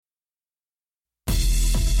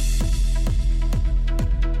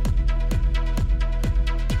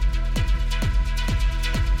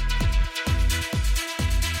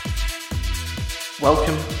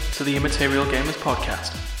Welcome to the Immaterial Gamers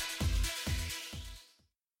podcast.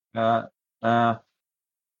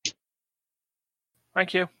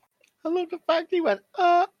 Thank you. I love the fact he went,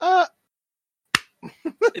 That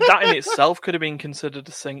in itself could have been considered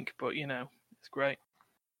a sync, but you know, it's great.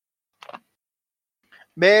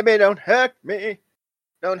 Baby, don't hurt me.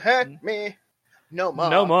 Don't hurt me. No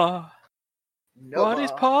more. No more. No What more.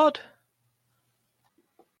 is pod?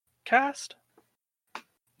 Cast?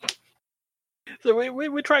 So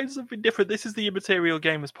we're trying something different. This is the Immaterial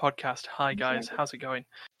Gamers podcast. Hi guys, how's it going?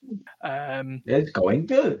 It's going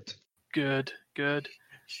good. Good.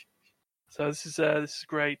 So this is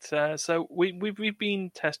great. So we've been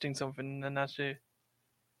testing something, and as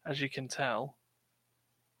you can tell,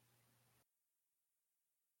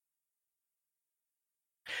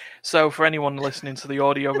 so for anyone listening to the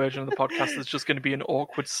audio version of the podcast, there's just going to be an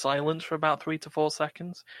awkward silence for about 3 to 4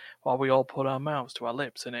 seconds while we all put our mouths to our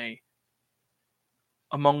lips in a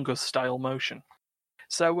Among Us style motion.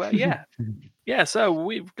 So yeah. So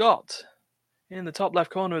we've got in the top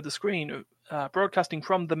left corner of the screen, broadcasting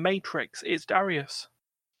from the Matrix, it's Darius.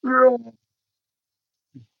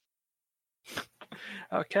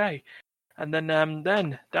 Okay, and then down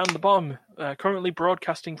the bottom, currently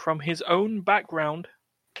broadcasting from his own background.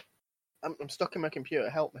 I'm stuck in my computer.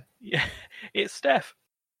 Help me. Yeah, it's Steph.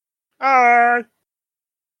 Hi.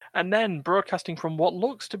 And then broadcasting from what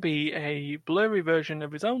looks to be a blurry version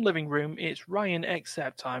of his own living room, it's Ryan,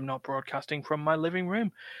 except I'm not broadcasting from my living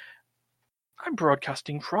room. I'm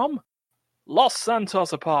broadcasting from Los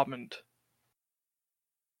Santos apartment.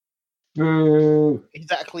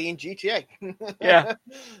 Exactly in GTA.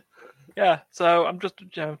 Yeah. So I'm just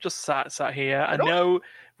sat here. I know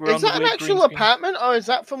we're Is on that the an weird green actual screen. apartment, or is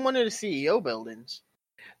that from one of the CEO buildings?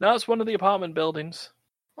 No, it's one of the apartment buildings.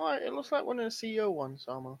 Oh, it looks like one of the CEO ones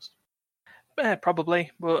almost. Probably,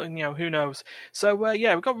 but you know, who knows? So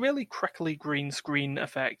yeah, we've got really crackly green screen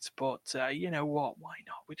effects, but you know what? Why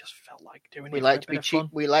not? We just felt like doing it. We like for to a be bit of cheap. fun.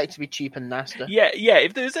 We like to be cheap and nasty. Yeah.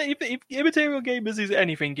 If Immaterial Gamers is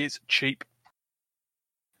anything, it's cheap.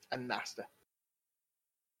 And nasty.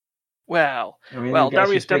 Well,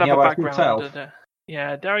 Darius did have a background.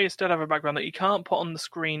 Darius did have a background that he can't put on the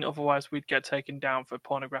screen, otherwise we'd get taken down for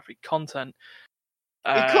pornographic content.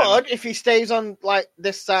 He could if he stays on like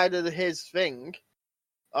this side of his thing,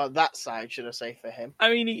 or that side, should I say, for him. I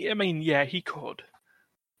mean, yeah, he could.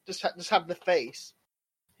 Just have the face.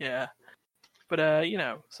 Yeah, but you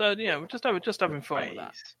know, so you know, just having fun with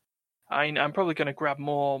that. I'm probably going to grab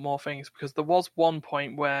more things because there was one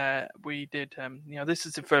point where we did. You know, this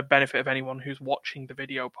is for the benefit of anyone who's watching the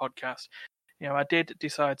video podcast. You know, I did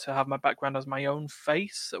decide to have my background as my own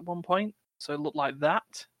face at one point, so it looked like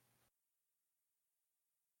that.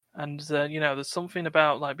 And you know, there's something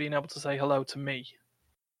about like being able to say hello to me.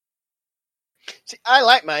 See, I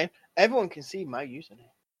like mine. Everyone can see my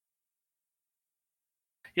username.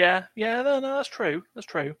 Yeah, no, that's true. That's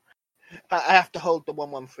true. I have to hold the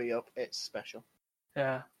 113 up. It's special.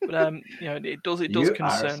 Yeah, but you know, it does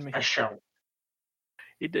concern me.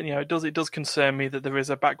 It does concern me that there is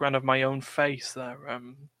a background of my own face there.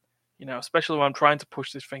 You know, especially when I'm trying to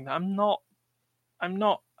push this thing that I'm not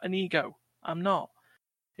an ego. I'm not.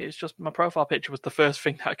 It's just my profile picture was the first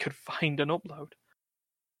thing that I could find and upload.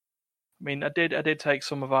 I mean, I did take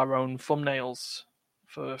some of our own thumbnails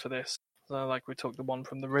for this. So, like we took the one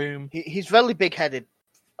from the room. He's really big-headed.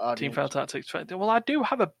 Team Fail Tactics. Well, I do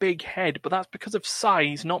have a big head, but that's because of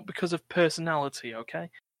size, not because of personality. Okay.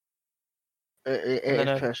 It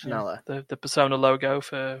is personality. You know, the Persona logo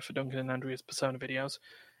for Duncan and Andrea's Persona videos.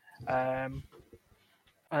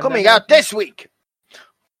 Coming out this week.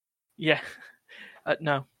 Yeah.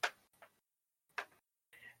 No.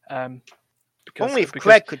 Only if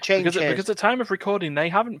Craig could change because at the time of recording, they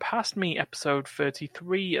haven't passed me episode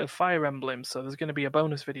 33 of Fire Emblem, so there's going to be a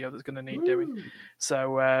bonus video that's going to need doing.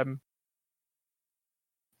 So,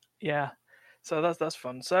 yeah. So that's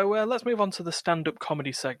fun. So let's move on to the stand-up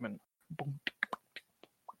comedy segment.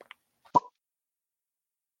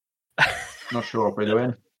 Not sure what we're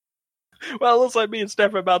doing. Well, it looks like me and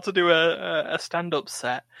Steph are about to do a stand-up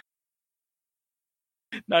set.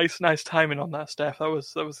 Nice timing on that, Steph. That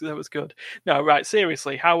was good. No, right.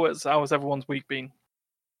 Seriously, how has everyone's week been?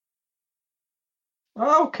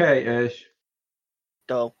 Okay-ish.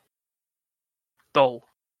 Dull.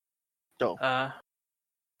 I've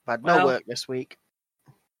had no work this week.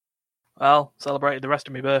 Well, celebrated the rest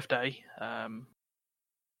of my birthday, and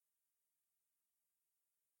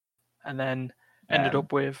then ended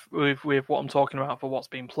up with what I'm talking about for what's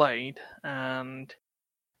been played, and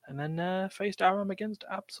then faced Aram against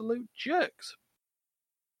absolute jerks.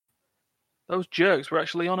 those jerks were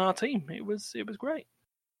actually on our team. It was great.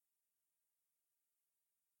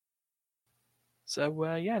 So,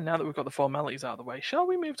 now that we've got the formalities out of the way, shall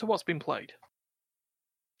we move to what's been played?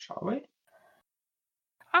 Shall we?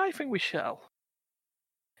 I think we shall.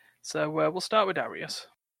 So, we'll start with Darius.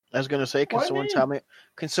 I was going to say, can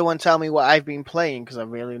someone tell me what I've been playing? Because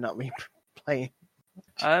I've really not been playing.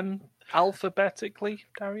 Alphabetically,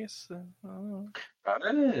 Darius.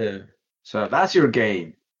 So that's your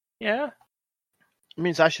game. Yeah. It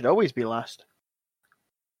means I should always be last.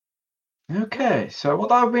 Okay, so what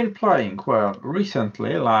I've been playing, well,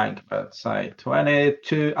 recently, like, let's say,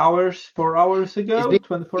 22 hours, 4 hours ago,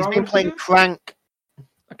 24 hours ago. He's been playing Crank.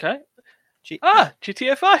 Okay.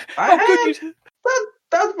 GTA 5. Good.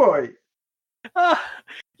 That boy.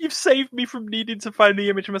 You've saved me from needing to find the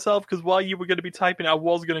image myself, because while you were going to be typing it, I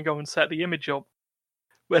was going to go and set the image up.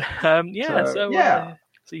 But, so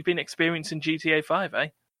you've been experiencing GTA 5, eh?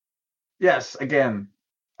 Yes, again,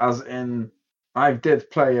 as in, I did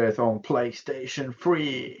play it on PlayStation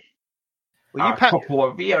 3 couple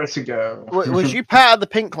of years ago. Was you part of the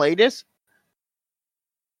Pink Ladies?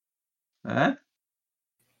 Huh?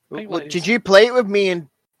 Did you play it with me and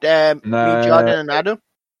me, Jordan, and Adam?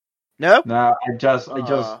 No? No, I just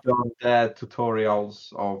done the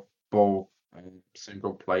tutorials of both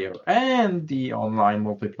single player and the online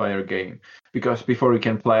multiplayer game. Because before you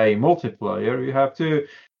can play multiplayer, you have to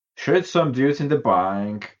shoot some dudes in the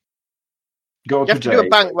bank. You have to do a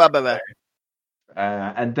bank robbery.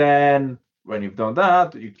 And then when you've done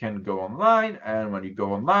that, you can go online. And when you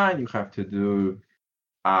go online, you have to do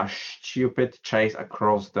a stupid chase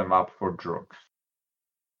across the map for drugs.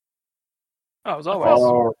 Oh, as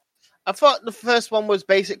always. I thought the first one was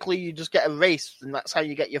basically you just get a race, and that's how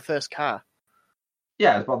you get your first car.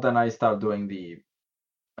 Yes, but then I start doing the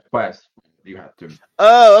quest. You have to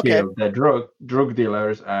kill the drug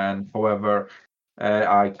dealers, and however,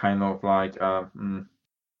 I kind of like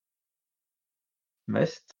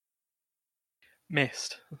missed.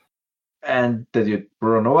 And the dude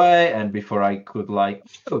run away, and before I could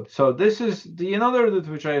so this is the another dude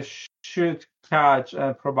which I should catch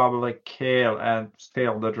and probably kill and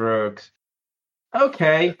steal the drugs.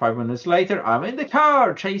 Okay, 5 minutes later, I'm in the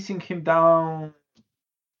car chasing him down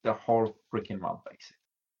the whole freaking map, basically.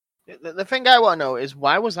 The thing I want to know is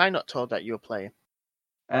why was I not told that you were playing?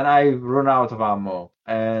 And I run out of ammo,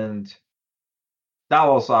 and that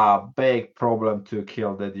was a big problem to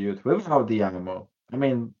kill the dude without the ammo. I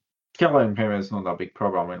mean, killing him is not a big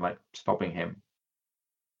problem. I mean, like stopping him,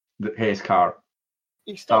 his car.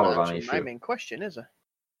 He's still not answering my main question, is he?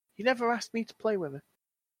 He never asked me to play with him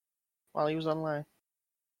while he was online.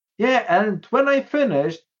 Yeah, and when I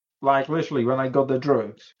finished, like literally when I got the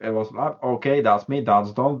drugs, it was like, okay, that's me,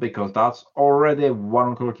 that's done, because that's already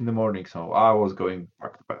 1 o'clock in the morning, so I was going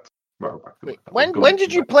back to bed. Well, back to bed. When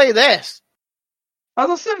did you play this? As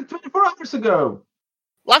I said, 24 hours ago.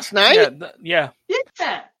 Last night? Yeah.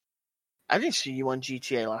 Yeah. I didn't see you on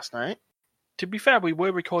GTA last night. To be fair, we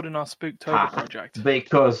were recording our Spooktober project.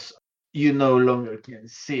 Because you no longer can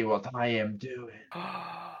see what I am doing.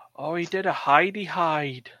 Oh, he did a hidey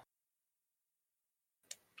hide.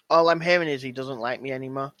 All I'm hearing is he doesn't like me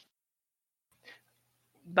anymore.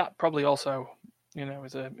 That probably also,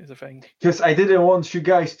 is a thing. Because I didn't want you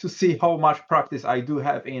guys to see how much practice I do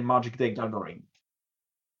have in Magic the Gathering.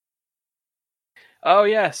 Oh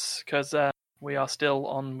yes, because we are still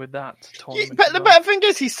on with that tournament. But the better thing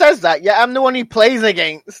is he says that, yet I'm the one he plays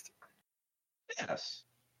against. Yes.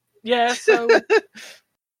 Yeah, so...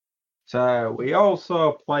 So we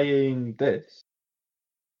also playing this.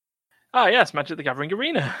 Ah, yes, Magic the Gathering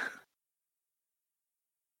Arena.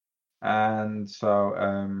 And so,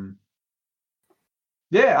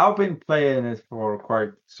 I've been playing it for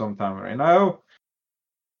quite some time right now.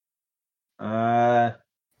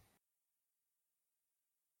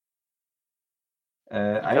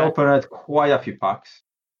 I opened quite a few packs.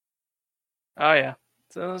 Oh yeah.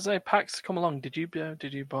 So as packs come along, did you buy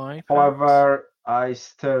packs? However, I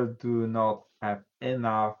still do not have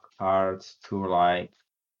enough cards to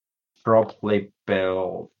properly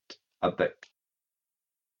build a deck.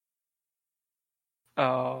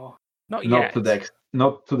 Oh, not yet.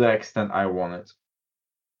 Not to the extent I wanted.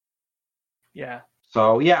 Yeah.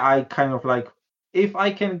 So yeah, I kind of if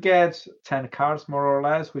I can get 10 cards more or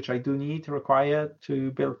less, which I do need required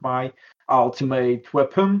to build my ultimate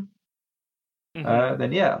weapon,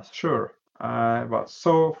 then yeah, sure. But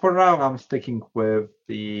so for now, I'm sticking with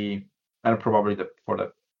and probably for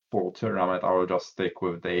the full tournament, I will just stick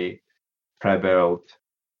with the pre-built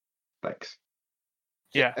decks.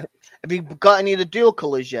 Yeah. Have you got any of the dual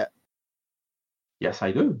colors yet? Yes,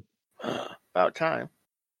 I do. About time.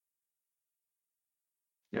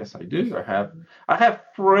 Yes, I do. I have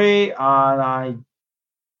 3, and I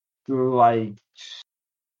do like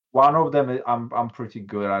one of them. I'm pretty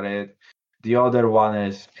good at it. The other one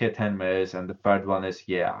is hit and miss, and the third one is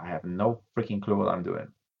I have no freaking clue what I'm doing.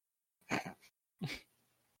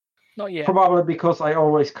 Not yet. Probably because I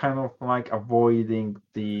always kind of like avoiding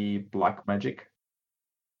the black magic.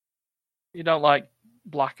 You don't like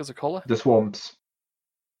black as a color? The swamps.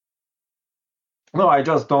 No, I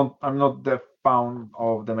just don't. I'm not the fan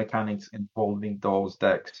of the mechanics involving those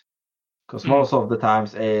decks. Because most of the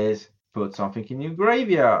times is put something in your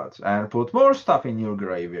graveyard and put more stuff in your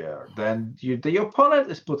graveyard. Then the opponent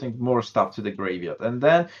is putting more stuff to the graveyard. And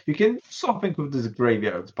then you can do something with this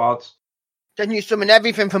graveyard. But then you summon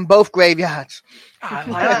everything from both graveyards. I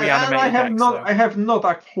like reanimated decks, I have not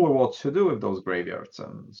a clue what to do with those graveyards.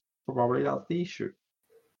 And probably that's the issue.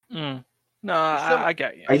 No, I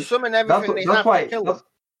get you. You summon everything they have to kill them.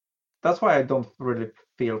 That's why I don't really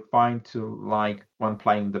feel fine to like when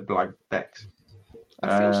playing the black decks.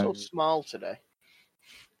 I feel so small today.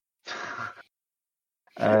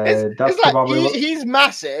 That's it's like probably he's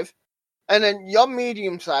massive, and then you're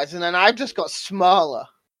medium sized, and then I've just got smaller.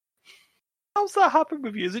 How's that happen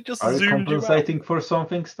with you? Is it just Are you zoomed compensating you out? for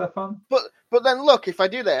something, Stefan? But then look, if I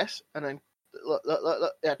do this, and then look,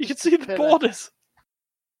 yeah, You can see the borders.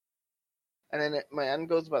 And then my hand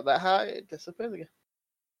goes about that high, it disappears again.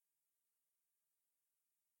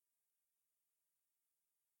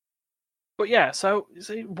 But yeah, so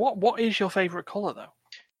what is your favourite colour though?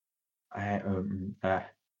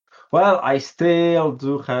 Well, I still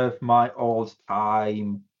do have my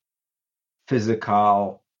old-time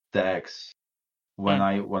physical decks when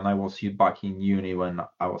I was back in uni when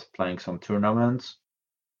I was playing some tournaments.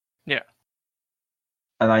 Yeah.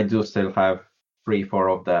 And I do still have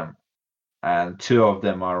 3-4 of them, and 2 of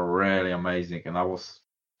them are really amazing. And I was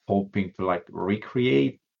hoping to like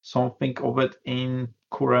recreate something of it in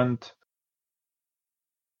current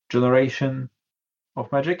generation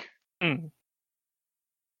of Magic.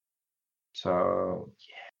 So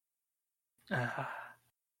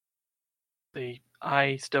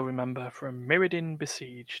I still remember from Mirrodin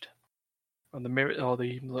Besieged, the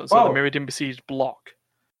Mirrodin Besieged block.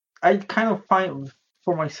 I kind of find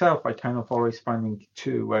for myself, I kind of always finding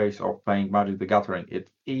 2 ways of playing Magic the Gathering. It's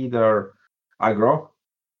either aggro,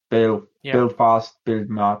 build fast, build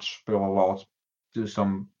much, build a lot, do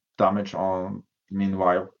some damage on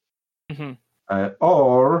meanwhile,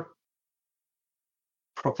 or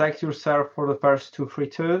protect yourself for the first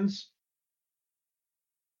 2-3 turns.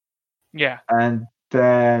 Yeah. And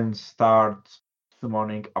then start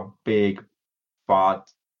summoning a big, bad,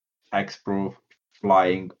 X-proof,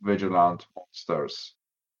 flying, vigilant monsters.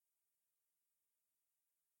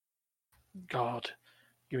 God,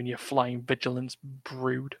 you and your flying vigilance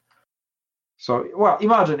brood. So, well,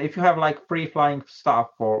 imagine if you have like 3 flying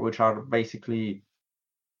stuff which are basically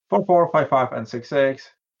 4/4, 5/5, and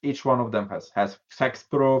 6/6. Each one of them has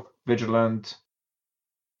X-proof, vigilant,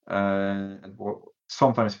 and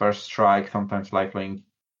sometimes first strike, sometimes lifelink.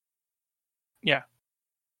 Yeah.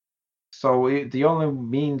 So the only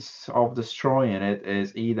means of destroying it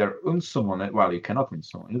is either unsummon it. Well, you cannot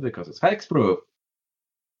unsummon it because it's hexproof.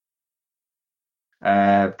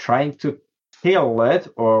 Trying to kill it,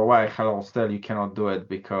 or hello, still you cannot do it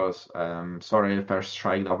because sorry, first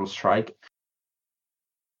strike, double strike.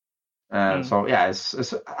 So yeah, that's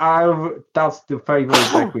the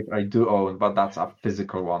favorite deck which I do own, but that's a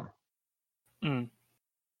physical one.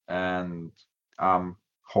 And I'm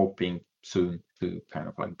hoping soon to kind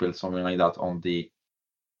of like build something like that on the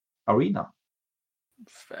arena.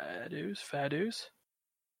 Fair dues.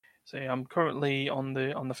 See, I'm currently on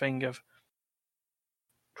the thing of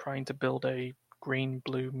trying to build a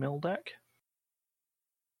green-blue mill deck.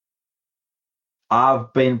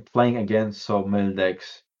 I've been playing against some mill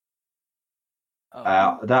decks.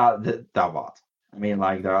 That what? I mean,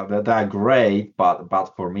 like they're great, but bad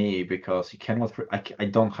for me because you cannot. I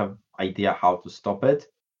don't have idea how to stop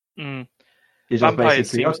it. It's just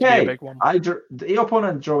basically okay. The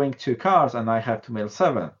opponent drawing 2 cards, and I have to mill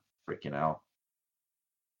 7. Freaking hell!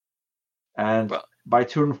 And by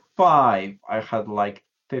turn 5, I had like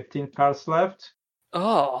 15 cards left.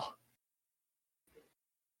 Oh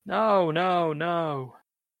no!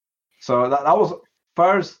 So that was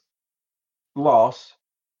first loss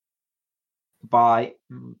by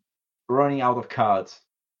running out of cards.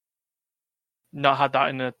 Not had that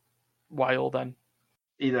in a while then.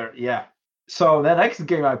 Either, yeah. So the next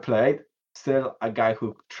game I played, still a guy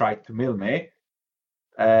who tried to mill me.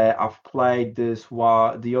 I've played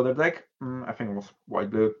the other deck, I think it was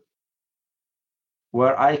white-blue,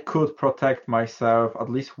 where I could protect myself at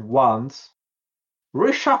least once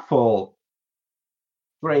reshuffle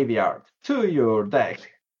graveyard to your deck.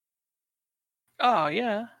 Oh,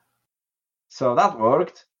 yeah. So that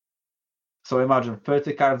worked. So imagine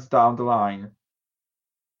 30 cards down the line.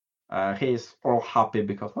 He's all happy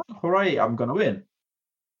because, oh, hooray, I'm gonna win.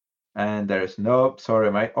 And there's no,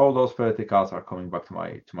 sorry, mate. All those 30 cards are coming back to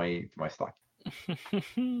my stack.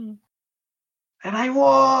 And I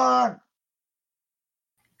won.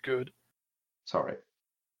 Good. Sorry,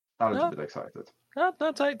 a little bit excited. No,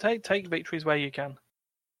 take victories where you can.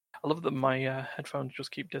 I love that my headphones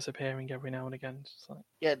just keep disappearing every now and again. It's like...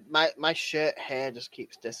 Yeah, my shirt hair just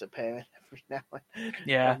keeps disappearing every now and then.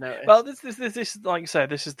 Yeah. Well, this like you say,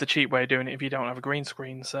 this is the cheap way of doing it if you don't have a green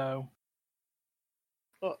screen. So.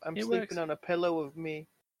 Oh, I'm sleeping on a pillow with me.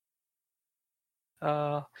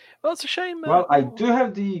 Well, it's a shame. Well, I do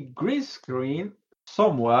have the green screen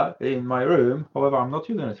somewhere in my room. However, I'm not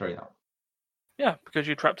using it right now. Yeah, because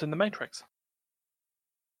you're trapped in the Matrix.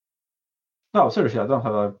 No, seriously, I don't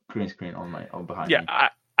have a green screen on behind me. Yeah,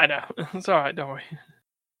 I know. It's all right. Don't worry.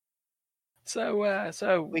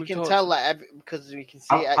 So we can tell that because we can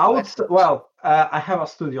see it. I have a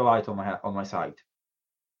studio light on my side.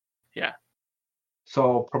 Yeah.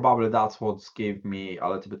 So probably that's what's gave me a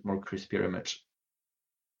little bit more crispier image.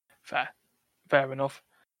 Fair enough.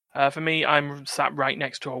 For me, I'm sat right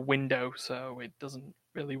next to a window, so it doesn't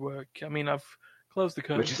really work. I mean, I've closed the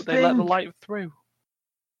curtains, but they let the light through.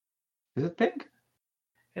 Is it pink?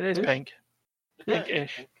 It is pink.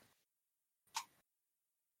 Pink-ish.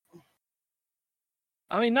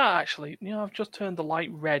 I mean, not actually. I've just turned the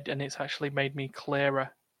light red, and it's actually made me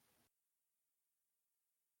clearer.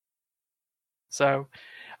 So,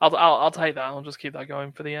 I'll take that. I'll just keep that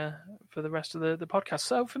going for the rest of the podcast.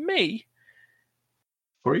 So for me,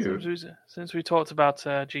 for you, since we talked about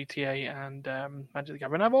GTA and Magic the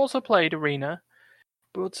Gathering, I've also played Arena,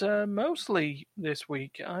 but mostly this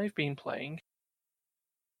week I've been playing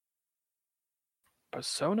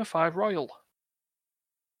Persona 5 Royal.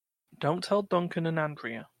 Don't tell Duncan and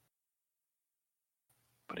Andrea,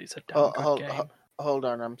 but it's a damn good game. Hold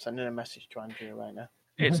on, I'm sending a message to Andrea right now.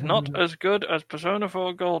 It's not as good as Persona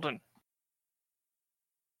 4 Golden.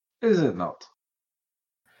 Is it not?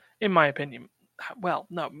 In my opinion. Well,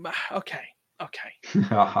 no. Okay.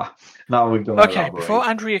 Now we're gonna elaborate. Before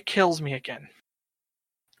Andrea kills me again.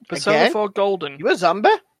 Persona 4 Golden. You a zombie?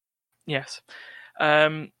 Yes.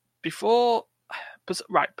 Persona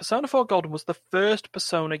 4 Golden was the first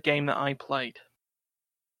Persona game that I played.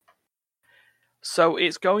 So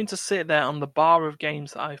it's going to sit there on the bar of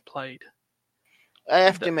games that I've played. I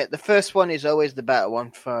have to admit, the first one is always the better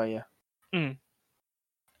one for you.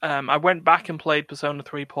 I went back and played Persona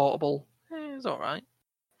 3 Portable. It was alright.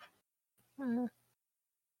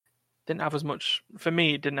 Didn't have as much... For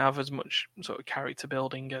me, it didn't have as much sort of character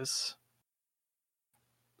building as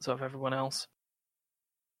sort of everyone else.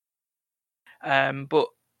 But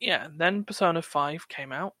yeah, then Persona 5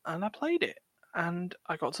 came out and I played it. And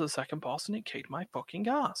I got to the second boss and it kicked my fucking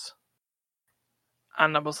ass.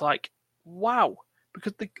 And I was like, wow.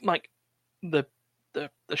 Because the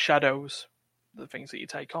shadows, the things that you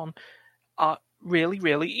take on, are really,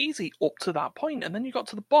 really easy up to that point. And then you got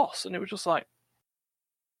to the boss and it was just like,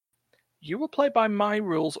 you will play by my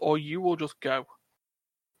rules or you will just go.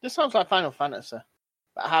 This sounds like Final Fantasy,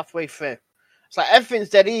 but halfway through. It's like everything's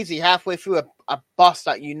dead easy. Halfway through, a boss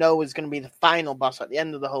that you know is going to be the final boss at the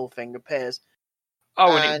end of the whole thing appears.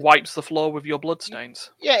 Oh, and it wipes the floor with your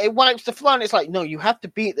bloodstains. Yeah, it wipes the floor, and it's like, no, you have to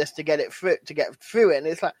beat this to get through it. And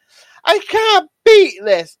it's like, I can't beat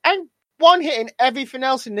this. I'm one-hitting everything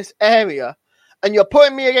else in this area, and you're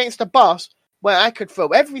putting me against a boss where I could throw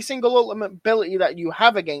every single ultimate ability that you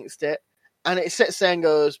have against it, and it sits there and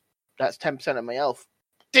goes, that's 10% of my health.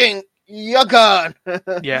 Ding! You're gone!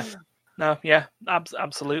 Yeah. No, yeah,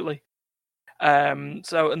 absolutely. And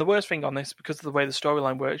the worst thing on this, because of the way the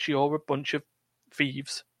storyline works, you're a bunch of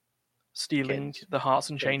thieves stealing the hearts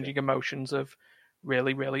and changing emotions of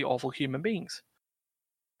really, really awful human beings.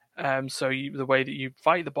 So the way that you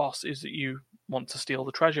fight the boss is that you want to steal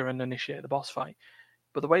the treasure and initiate the boss fight.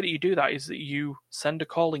 But the way that you do that is that you send a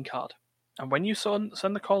calling card. And when you send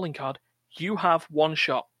the calling card, you have one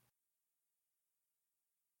shot.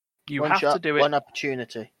 You have to do it. One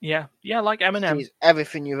opportunity. Yeah, like Eminem. Seize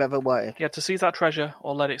everything you've ever wanted. Yeah, to seize that treasure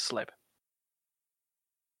or let it slip.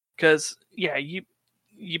 Because, yeah, you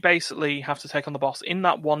basically have to take on the boss in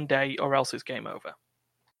that one day or else it's game over.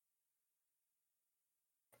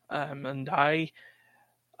 And I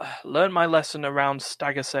learned my lesson around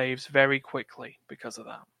stagger saves very quickly because of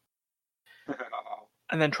that.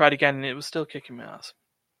 And then tried again and it was still kicking my ass.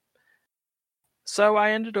 So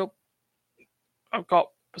I ended up... I've got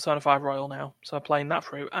Persona 5 Royal now, so I'm playing that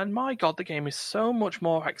through. And my god, the game is so much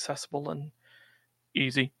more accessible and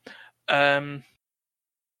easy. And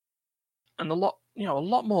a lot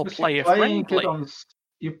more Because player friendly.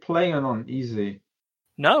 You're playing it on easy.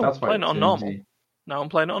 No, That's I'm why playing it it's on normal. easy. No, I'm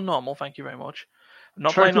playing it on normal, thank you very much. I'm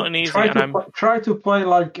not playing it on easy, try to play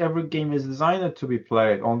like every game is designed to be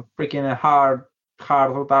played on freaking a hard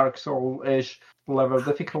or Dark Soul-ish level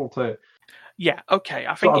difficulty. Yeah, okay.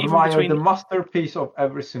 I So think even admire between the masterpiece of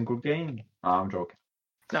every single game. I'm joking.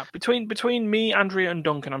 now between me, Andrea, and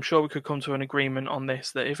Duncan, I'm sure we could come to an agreement on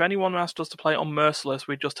this. That if anyone asked us to play it on Merciless,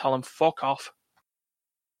 we'd just tell them fuck off.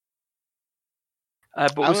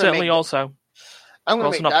 But we certainly also. I'm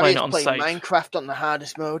going to make not playing it Darius on play safe. Minecraft on the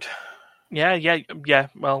hardest mode. Yeah.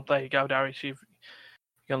 Well, there you go, Darius. You're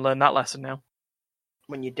going to learn that lesson now.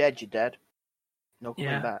 When you're dead, you're dead. No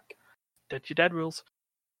coming back. Dead, you're dead rules.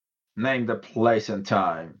 Name the place and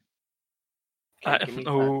time. Okay, give me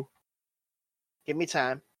time. Give me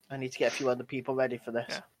time. I need to get a few other people ready for this.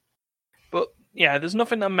 Yeah. But, yeah, there's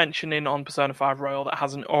nothing I'm mentioning on Persona 5 Royal that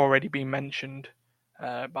hasn't already been mentioned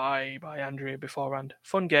by Andrea beforehand.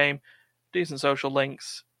 Fun game, decent social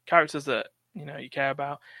links, characters that you care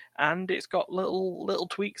about, and it's got little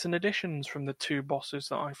tweaks and additions from the 2 bosses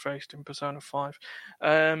that I faced in Persona 5.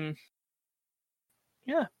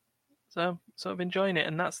 Yeah, so sort of enjoying it,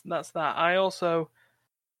 and that's that. I also,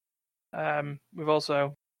 we've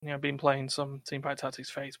also been playing some Team Fight Tactics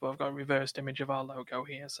Fates, but I've got a reversed image of our logo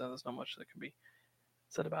here, so there's not much that can be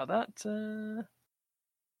said about that.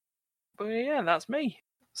 But yeah, that's me.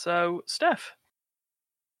 So, Steph.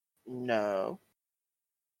 No.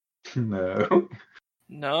 No.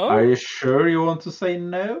 No? Are you sure you want to say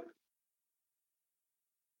no?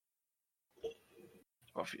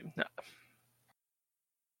 No.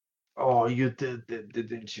 Oh, you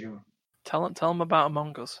didn't you? Tell them about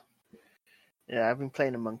Among Us. Yeah, I've been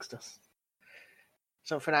playing Amongst Us.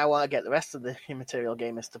 Something I want to get the rest of the Immaterial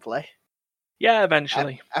gamers to play. Yeah,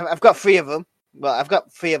 eventually. I've got 3 of them. Well, I've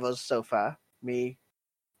got 3 of us so far. Me,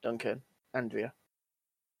 Duncan, Andrea.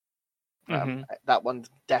 That one's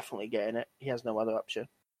definitely getting it. He has no other option.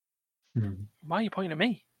 Why are you pointing at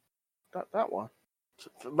me? That one.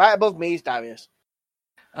 Right above me is Darius.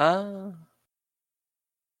 So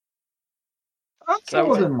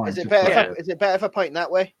is it better if I point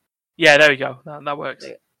that way? Yeah, there we go. That works.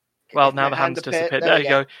 Yeah. Well, now the hand's disappeared. There you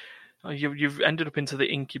go. Oh, you've ended up into the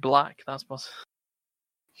inky black. That's possible.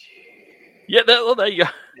 Yeah, there you go.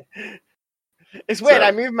 It's weird.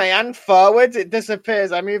 I move my hand forwards, it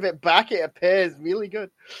disappears. I move it back, it appears. Really good.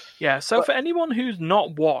 Yeah, so for anyone who's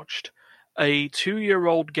not watched a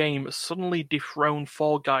 2-year-old game suddenly dethrone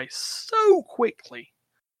Fall Guys so quickly,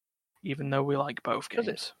 even though we like both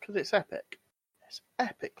games. Because it's epic. It's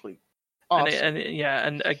epically awesome.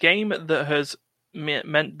 And a game that has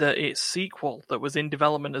meant that its sequel that was in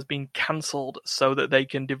development has been cancelled so that they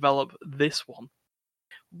can develop this one.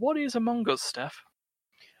 What is Among Us, Steph?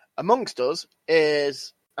 Amongst Us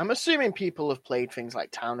is, I'm assuming people have played things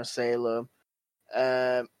like Town of Salem,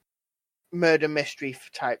 murder mystery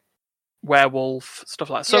type, werewolf stuff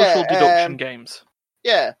like that. Social deduction games.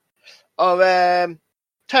 Yeah, or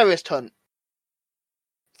Terrorist Hunt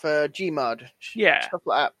for Gmod. Yeah, stuff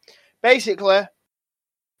like that. Basically,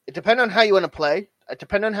 it depends on how you want to play. It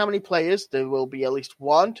depends on how many players. There will be at least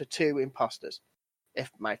 1 to 2 imposters.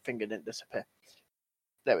 If my finger didn't disappear,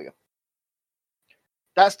 there we go.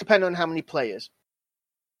 That's depending on how many players.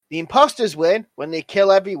 The imposters win when they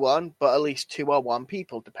kill everyone, but at least 2 or 1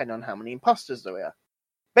 people, depending on how many imposters there are.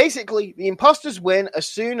 Basically, the imposters win as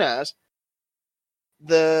soon as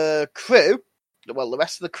the crew, the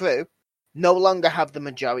rest of the crew, no longer have the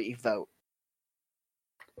majority vote.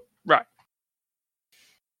 Right.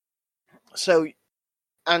 So,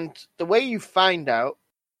 and the way you find out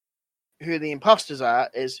who the imposters are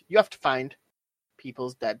is you have to find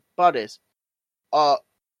people's dead bodies. Or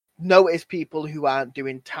notice people who aren't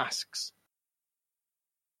doing tasks.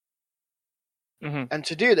 Mm-hmm. And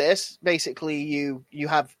to do this, basically, you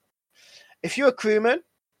have, if you're a crewman,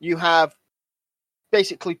 you have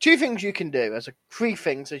basically 2 things you can do, 3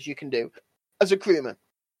 things as you can do as a crewman.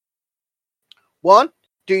 1,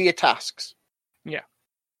 do your tasks. Yeah.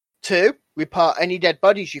 2, report any dead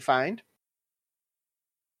bodies you find.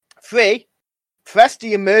 3, press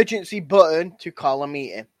the emergency button to call a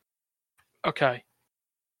meeting. Okay.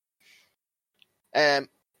 As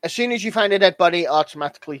soon as you find a dead body, it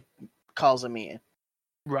automatically calls a meeting.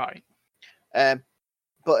 Right. But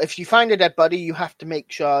if you find a dead body, you have to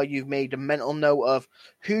make sure you've made a mental note of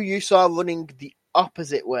who you saw running the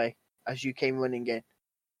opposite way as you came running in.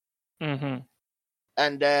 Mm-hmm.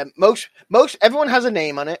 And most everyone has a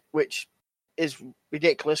name on it, which is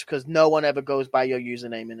ridiculous because no one ever goes by your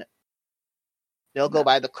username in it. They'll go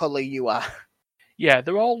by the color you are. Yeah,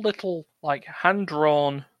 they're all little, like,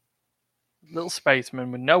 hand-drawn little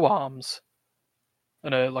spacemen with no arms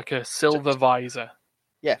and a silver visor.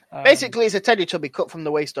 Yeah. Basically, it's a Teletubby cut from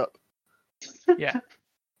the waist up. Yeah.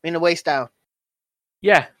 In the waist down.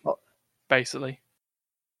 Yeah, basically.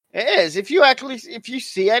 It is. If you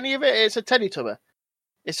see any of it, it's a Teletubby.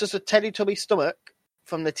 It's just a Teletubby stomach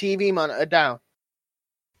from the TV monitor down.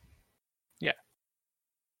 Yeah.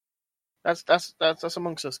 That's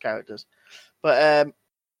Amongst Us characters. But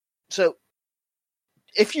so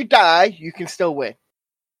if you die, you can still win.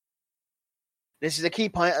 This is a key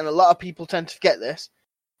point, and a lot of people tend to forget this.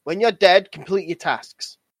 When you're dead, complete your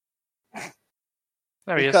tasks.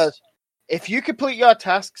 There he is. Because if you complete your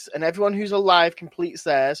tasks and everyone who's alive completes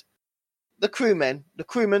theirs, the crewmen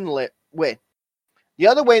win. The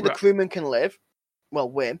other way the crewmen can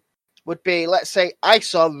win, would be, let's say, I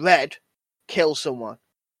saw Red kill someone.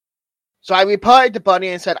 So I reported the body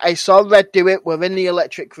and said, I saw Red do it, we're in the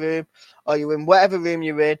electric room, or you're in whatever room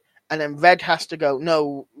you're in, and then Red has to go,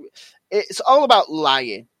 no, it's all about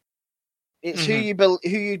lying. It's who you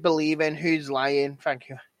believe in, who's lying. Thank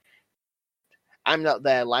you. I'm not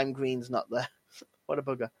there, Lime Green's not there. What a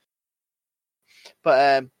bugger.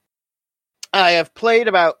 But I have played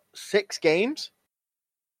about 6 games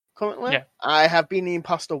currently. Yeah. I have been the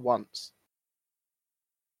imposter once.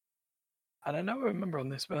 And I know I remember on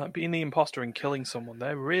this, but being the imposter and killing someone,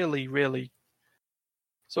 they're really, really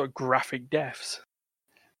sort of graphic deaths.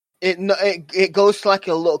 It goes to like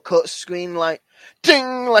a little cut screen, like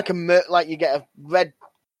ding, like you get a red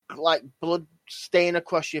like blood stain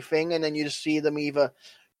across your thing, and then you just see them either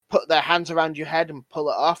put their hands around your head and pull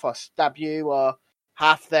it off, or stab you, or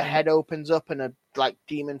half their head opens up and a like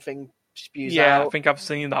demon thing spews out. Yeah, I think I've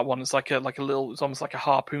seen that one. It's like a little. It's almost like a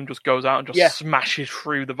harpoon just goes out and just smashes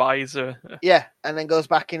through the visor. Yeah, and then goes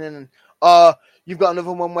back in, and you've got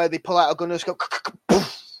another one where they pull out a gun and just go.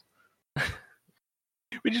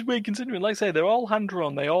 Which is weird considering, like I say, they're all hand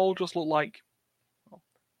drawn. They all just look like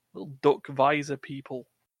little duck visor people.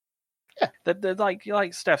 Yeah, they're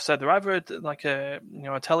like Steph said. They're either like a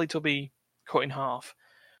Teletubby cut in half,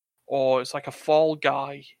 or it's like a Fall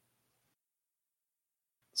Guy.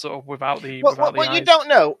 Sort of without the what eyes. you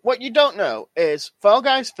don't know is Fall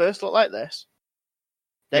Guys first looked like this.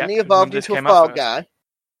 Then they evolved evolved into a Fall Guy.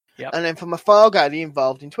 Yep. And then from a Fall Guy they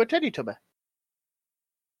evolved into a Teletubby.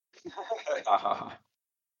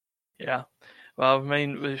 Yeah. Well, I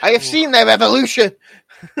mean, I have seen their evolution.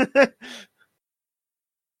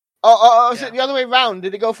 Was it the other way around?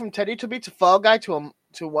 Did it go from Teletubby to Fall Guy to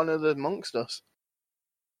one of the Amongst Us?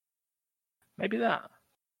 Maybe that.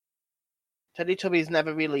 Teletubbies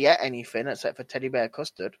never really ate anything except for teddy bear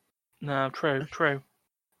custard. No, true.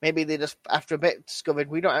 Maybe they just, after a bit, discovered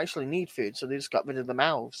we don't actually need food, so they just got rid of the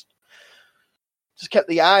mouths. Just kept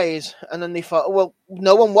the eyes, and then they thought, well,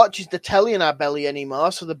 no one watches the telly in our belly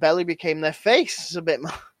anymore, so the belly became their face. It's a bit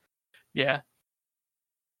more. Yeah.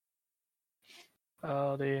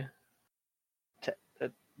 Oh dear.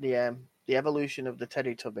 The evolution of the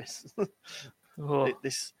Teletubbies. Oh.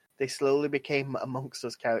 They slowly became Amongst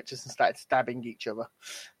Us characters and started stabbing each other.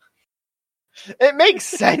 It makes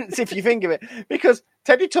sense if you think of it, because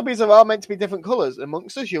Teletubbies are all meant to be different colours.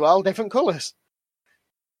 Amongst Us, you're all different colours.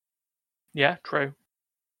 Yeah, true.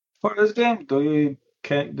 For this game, are you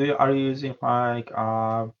using like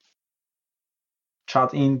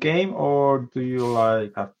chat in game, or do you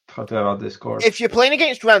like have to Discord? If you're playing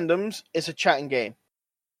against randoms, it's a chatting game.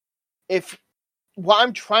 If what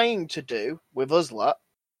I'm trying to do with us lot,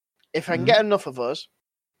 if I can get enough of us,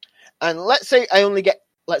 and let's say I only get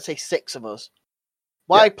 6 of us,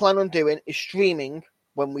 what I plan on doing is streaming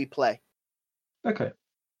when we play. Okay.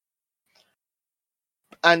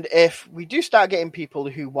 And if we do start getting people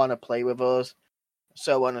who want to play with us,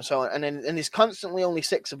 so on and so on, and there's constantly only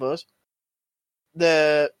 6 of us,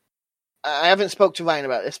 I haven't spoke to Ryan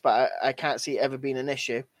about this, but I can't see it ever being an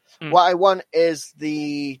issue. What I want is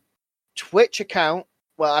the Twitch account,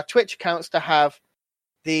 our Twitch accounts to have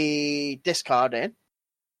the Discord in,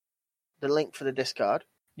 the link for the Discord.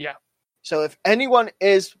 Yeah. So if anyone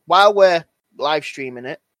is, while we're live streaming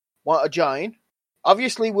it, want to join,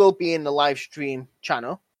 obviously we'll be in the live stream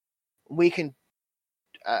channel. We can,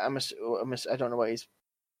 I don't know what he's.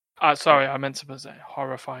 Sorry, I meant to say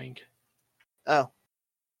horrifying. Oh.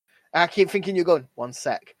 I keep thinking you're going, one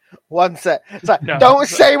sec. It's like, no, don't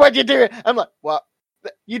say what you're doing. I'm like, what?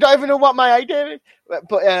 You don't even know what my idea is?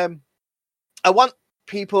 But I want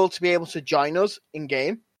people to be able to join us in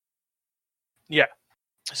game. Yeah.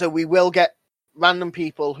 So we will get random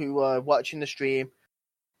people who are watching the stream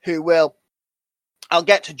who will I'll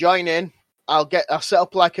get to join in. I'll set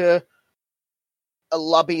up like a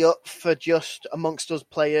lobby up for just amongst us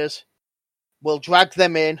players. We'll drag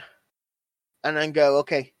them in and then go,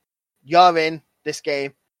 okay, you're in this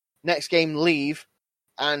game. Next game, leave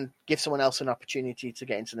and give someone else an opportunity to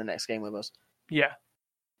get into the next game with us. Yeah.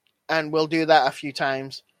 And we'll do that a few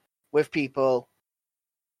times with people.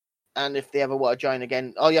 And if they ever want to join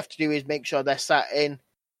again, all you have to do is make sure they're sat in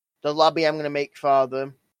the lobby I'm going to make for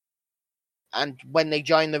them. And when they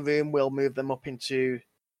join the room, we'll move them up into...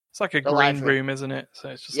 It's like a green room, isn't it? So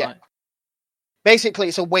it's just like... Basically,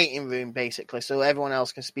 it's a waiting room, basically, so everyone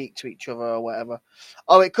else can speak to each other or whatever.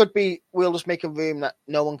 Or it could be we'll just make a room that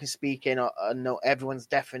no one can speak in, or no, everyone's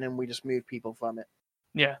deaf in, and we just move people from it.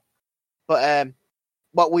 Yeah. But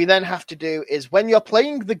what we then have to do is when you're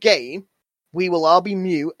playing the game, we will all be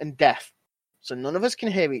mute and deaf. So none of us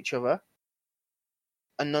can hear each other,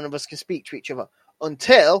 and none of us can speak to each other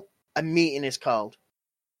until a meeting is called.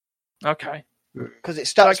 Okay. Because it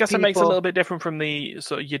starts. So I guess it makes it a little bit different from the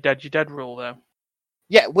sort of you're dead rule, though.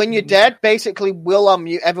 Yeah, when you're dead, basically we'll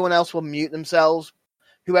unmute. Everyone else will mute themselves.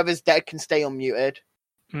 Whoever's dead can stay unmuted,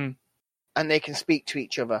 and they can speak to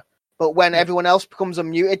each other. But when everyone else becomes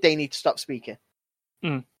unmuted, they need to stop speaking.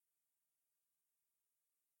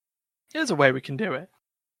 There's a way we can do it,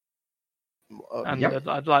 and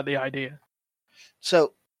I'd like the idea.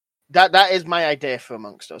 So that is my idea for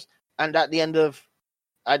amongst us. And at the end of,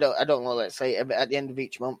 I don't know, let's say at the end of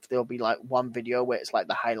each month there'll be like one video where it's like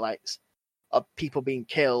the highlights of people being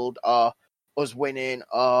killed, or us winning,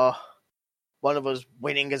 or one of us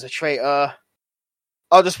winning as a traitor,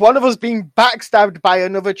 or just one of us being backstabbed by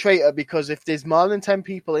another traitor, because if there's more than 10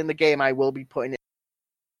 people in the game, I will be putting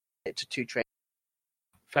it to 2 traitors.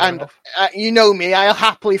 Fair enough. You know me, I'll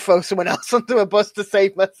happily throw someone else under a bus to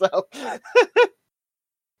save myself.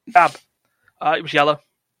 Fab. It was yellow.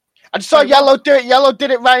 I just saw Yellow do it. Yellow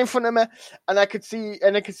did it right in front of me, and I could see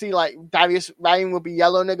like Darius Ryan would be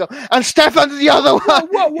yellow, and I go, and Stefan's the other one.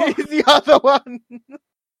 Whoa. He's the other one.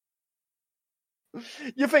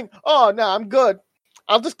 You think, oh no, I'm good.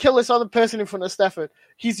 I'll just kill this other person in front of Stefan.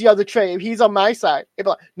 He's the other traitor. He's on my side. He'd be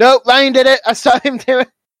like, no, Ryan did it. I saw him do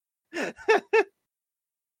it.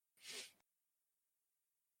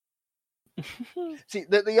 See,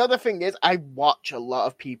 the other thing is, I watch a lot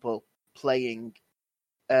of people playing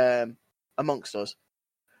amongst us.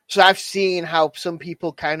 So I've seen how some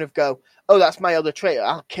people kind of go, oh, that's my other traitor,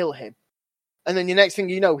 I'll kill him. And then the next thing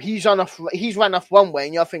you know, he's ran off one way,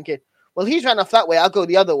 and you're thinking, well, he's ran off that way, I'll go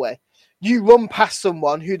the other way. You run past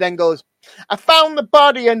someone who then goes, I found the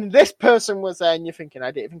body and this person was there, and you're thinking,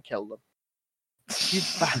 I didn't even kill them.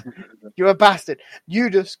 You're a bastard. You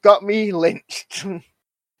just got me lynched.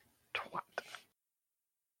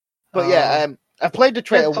 But yeah, I played the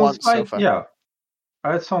traitor once so far. Yeah.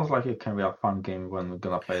 It sounds like it can be a fun game when we're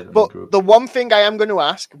going to play it in But group. the one thing I am going to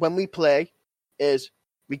ask when we play is,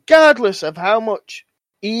 regardless of how much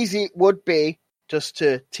easy it would be just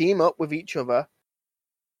to team up with each other,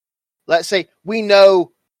 let's say we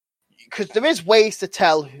know, because there is ways to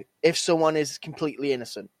tell if someone is completely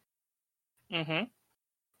innocent. Mm-hmm.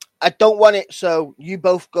 I don't want it so you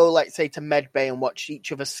both go, like, say, to medbay and watch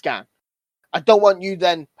each other scan. I don't want you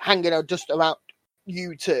then hanging out just around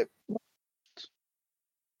you two.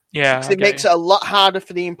 Yeah, it makes it a lot harder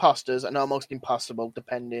for the imposters and almost impossible,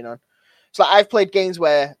 depending on. So I've played games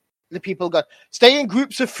where the people go, stay in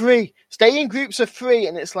groups of 3,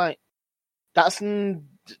 and it's like, that's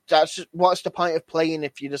what's the point of playing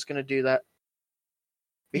if you're just going to do that?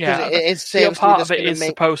 Because it is part of it is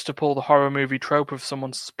supposed to pull the horror movie trope of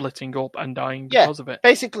someone splitting up and dying because of it.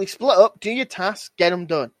 Basically, split up, do your tasks, get them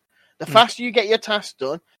done. The faster you get your tasks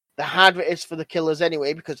done, the harder it is for the killers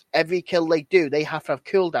anyway, because every kill they do, they have to have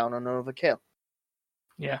cooldown on another kill.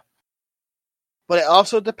 Yeah. But it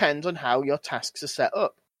also depends on how your tasks are set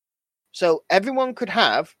up. So everyone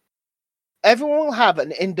will have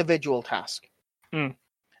an individual task. And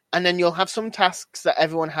then you'll have some tasks that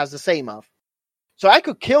everyone has the same of. So I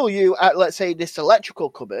could kill you at, let's say, this electrical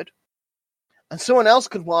cupboard, and someone else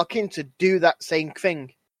could walk in to do that same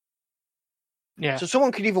thing. Yeah. So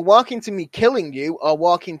someone could either walk into me killing you or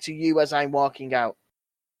walk into you as I'm walking out.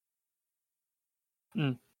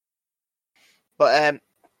 But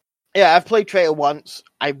yeah, I've played Traitor once.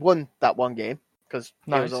 I won that one game because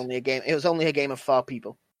it was only a game. It was only a game of 4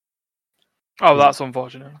 people. Oh, that's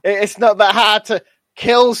unfortunate. It's not that hard to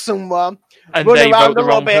kill someone and run they vote the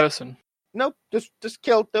wrong person. Nope, just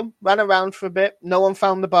killed them, ran around for a bit. No one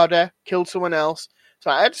found the body. Killed someone else. So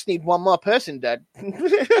I just need one more person dead.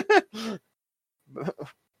 Bring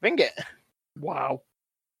it. Wow.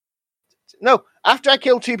 No, after I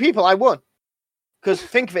killed 2 people, I won. Because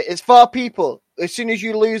think of it, it's 4 people. As soon as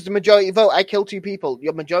you lose the majority vote, I kill 2 people.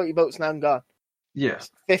 Your majority vote's now gone. Yeah.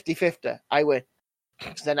 It's 50-50. I win.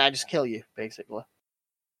 Because then I just kill you, basically.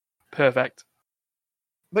 Perfect.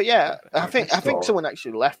 But yeah, I Perfect think story. someone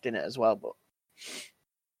actually left in it as well.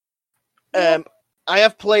 But I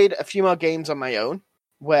have played a few more games on my own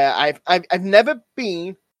where I've never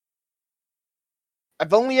been.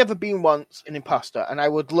 I've only ever been once an imposter, and I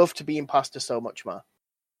would love to be imposter so much more.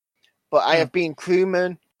 But I have been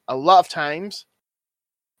crewman a lot of times.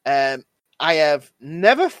 I have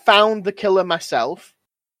never found the killer myself,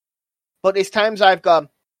 but it's times I've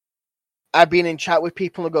been in chat with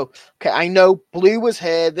people and go, okay, I know blue was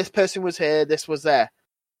here, this person was here, this was there.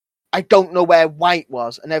 I don't know where white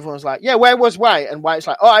was. And everyone's like, yeah, where was white? And white's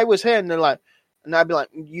like, oh, I was here. And they're like, and I'd be like,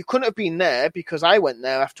 you couldn't have been there because I went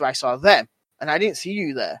there after I saw them. And I didn't see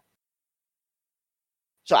you there.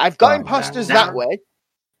 So I've got imposters that way.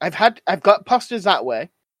 I've got imposters that way.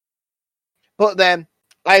 But then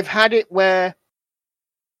I've had it where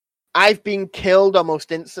I've been killed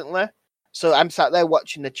almost instantly. So I'm sat there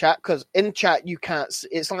watching the chat because in chat you can't.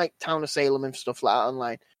 It's like Town of Salem and stuff like that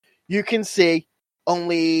online. You can see all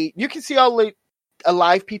the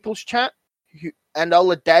alive people's chat, and all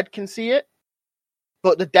the dead can see it,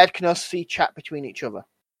 but the dead can also see chat between each other.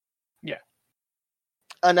 Yeah.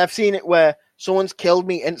 And I've seen it where someone's killed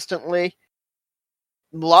me instantly,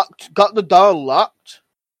 got the door locked,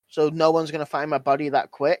 so no one's going to find my body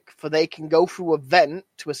that quick, for they can go through a vent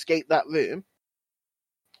to escape that room,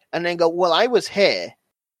 and then go, well, I was here,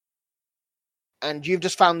 and you've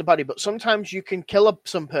just found the body. But sometimes you can kill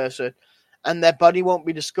some person, and their body won't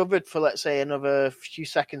be discovered for, let's say, another few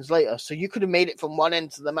seconds later. So you could have made it from one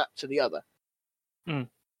end of the map to the other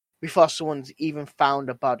before someone's even found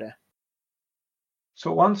a body.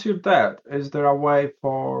 So once you're dead, is there a way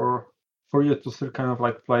for you to still kind of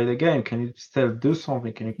like play the game? Can you still do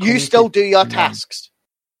something? Can you still do your anyone? tasks?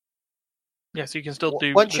 Yes, you can still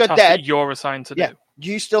do once the you're tasks dead, that you're assigned to do.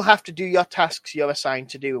 You still have to do your tasks you're assigned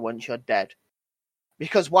to do once you're dead.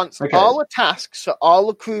 Because once all the tasks for all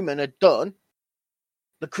the crewmen are done,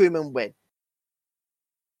 the crewmen win.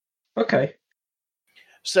 Okay.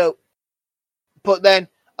 So, but then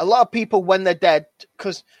a lot of people, when they're dead,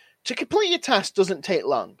 because to complete your task doesn't take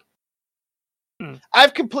long.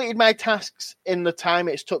 I've completed my tasks in the time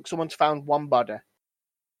it took someone to find one body.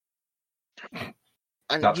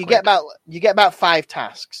 And That's you quick. get about 5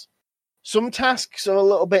 tasks. Some tasks are a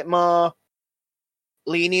little bit more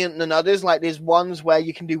lenient than others. Like there's ones where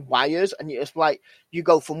you can do wires, and it's like you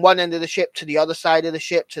go from one end of the ship to the other side of the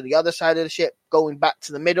ship to the other side of the ship, going back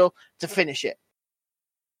to the middle to finish it.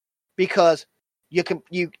 Because you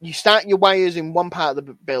start your wires in one part of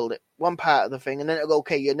the build, one part of the thing, and then it'll go,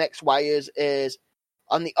 okay, your next wires is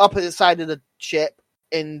on the opposite side of the ship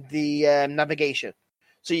in the navigation.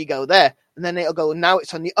 So you go there, and then it'll go, now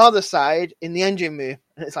it's on the other side in the engine room.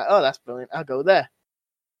 And it's like, oh, that's brilliant, I'll go there.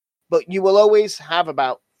 But you will always have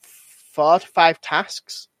about 4 to 5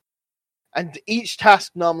 tasks. And each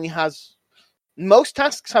task normally most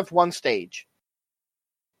tasks have one stage.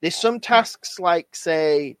 There's some tasks like,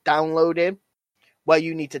 say, downloading, where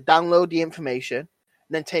you need to download the information and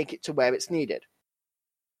then take it to where it's needed.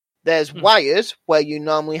 There's wires, where you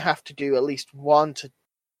normally have to do at least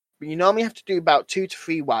you normally have to do about 2 to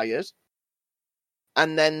 3 wires.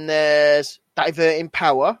 And then there's diverting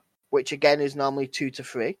power, which again is normally 2 to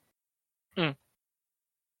 3.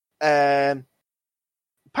 Apart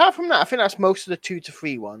from that, I think that's most of the 2 to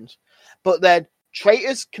 3 ones. But then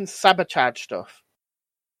traitors can sabotage stuff.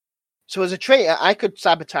 So as a traitor, I could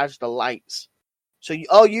sabotage the lights. So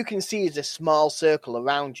all you can see is a small circle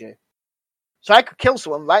around you. So I could kill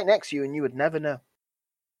someone right next to you and you would never know.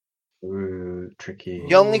 Ooh, tricky.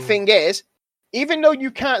 The only thing is, even though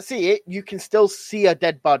you can't see it, you can still see a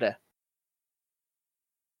dead body.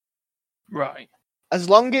 Right. As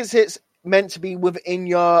long as it's meant to be within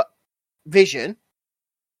your vision,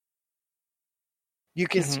 you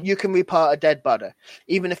can report a dead body,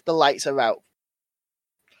 even if the lights are out.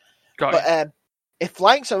 But if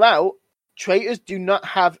lights are out, traitors do not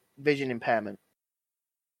have vision impairment.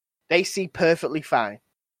 They see perfectly fine.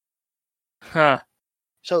 Huh.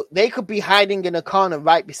 So they could be hiding in a corner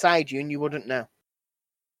right beside you and you wouldn't know.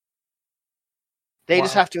 They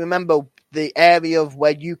just have to remember the area of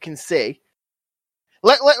where you can see.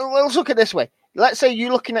 Let's look at it this way. Let's say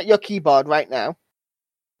you're looking at your keyboard right now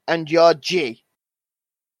and you're G.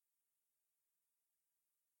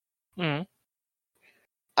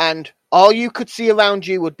 And all you could see around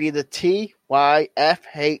you would be the T, Y, F,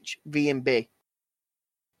 H, V, and B.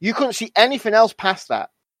 You couldn't see anything else past that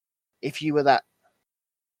if you were that.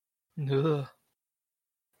 Ugh.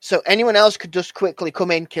 So anyone else could just quickly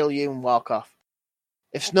come in, kill you, and walk off.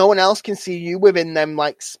 If no one else can see you within them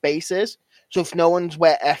like spaces, so if no one's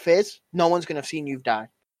where F is, no one's going to have seen you die.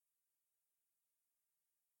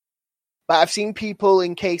 But I've seen people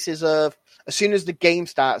in cases of, as soon as the game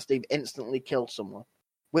starts, they've instantly killed someone.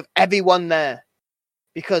 With everyone there.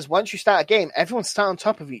 Because once you start a game, everyone's sat on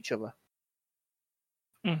top of each other.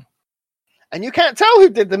 Mm. And you can't tell who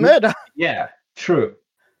did the murder. Yeah, true.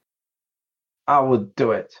 I would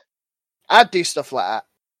do it. I'd do stuff like that.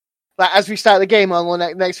 Like, as we start the game, on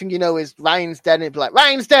the next thing you know is Ryan's dead, and it'd be like,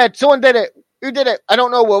 Ryan's dead, someone did it. Who did it? I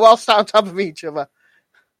don't know, we're all sat on top of each other.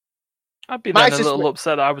 I'd be then a little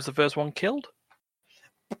upset that I was the first one killed.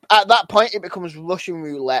 At that point, it becomes Russian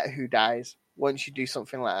roulette who dies once you do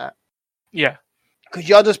something like that. Yeah. Because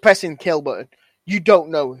you're just pressing kill button. You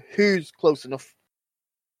don't know who's close enough.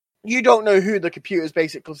 You don't know who the computer's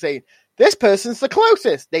basically saying, this person's the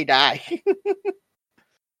closest. They die.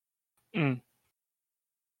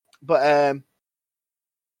 But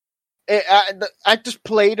I just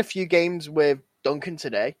played a few games with Duncan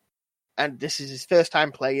today, and this is his first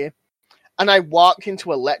time playing. And I walked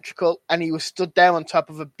into electrical, and he was stood there on top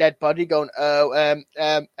of a dead body, going, and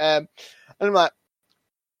I'm like,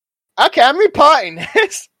 okay, I'm reporting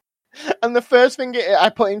this. And the first thing I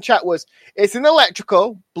put in chat was, it's an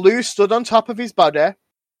electrical. Blue stood on top of his body.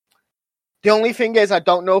 The only thing is, I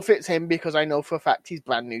don't know if it's him because I know for a fact he's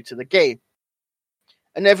brand new to the game.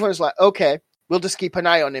 And everyone's like, okay, we'll just keep an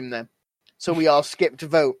eye on him then. So we all skip to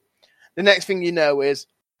vote. The next thing you know is,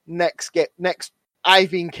 next I've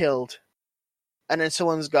been killed. And then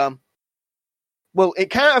someone's gone, well, it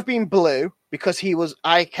can't have been Blue because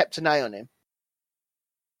I kept an eye on him.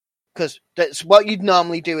 Because that's what you'd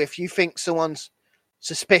normally do if you think someone's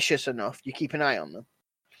suspicious enough, you keep an eye on them.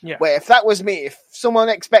 Yeah. Where if that was me, if someone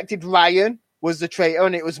expected Ryan was the traitor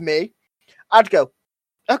and it was me, I'd go,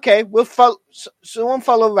 okay, someone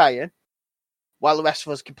follow Ryan while the rest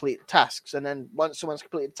of us complete the tasks. And then once someone's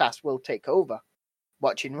completed the task, we'll take over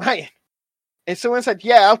watching Ryan. If someone said,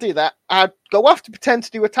 yeah, I'll do that, I'd go off to pretend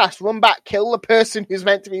to do a task, run back, kill the person who's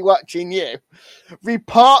meant to be watching you,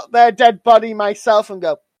 report their dead body myself and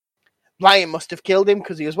go, Ryan must have killed him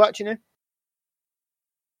because he was watching him.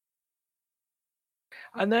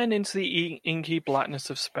 And then into the inky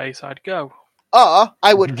blackness of space I'd go. Or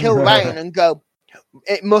I would kill Ryan and go,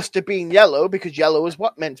 it must have been Yellow because Yellow was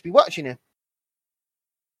meant to be watching him.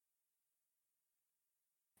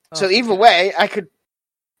 So either way,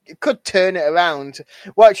 it could turn it around.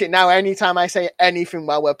 Watch it now. Anytime I say anything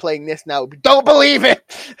while we're playing this now, don't believe it.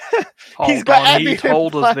 He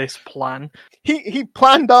told us this plan. He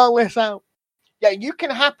planned all this out. Yeah, you can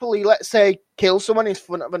happily, let's say, kill someone in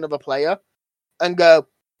front of another player and go,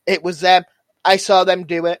 it was them. I saw them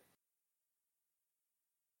do it.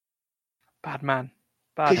 Bad man.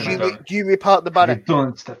 Because you report the body. You've done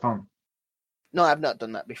it, Stefan. No, I've not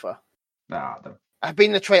done that before. Nah, no. I've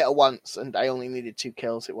been the traitor once, and I only needed 2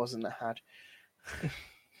 kills. It wasn't that hard.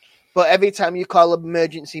 But every time you call an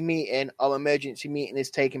emergency meeting, or emergency meeting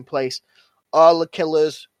is taking place, all the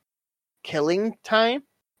killers' killing time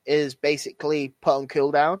is basically put on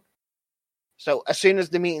cooldown. So as soon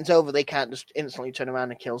as the meeting's over, they can't just instantly turn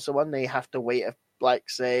around and kill someone. They have to wait,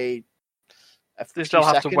 say, they still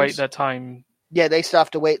have to wait their time. Yeah, they still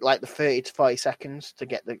have to wait the 30 to 40 seconds to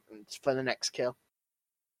get for the next kill.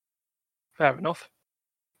 Fair enough.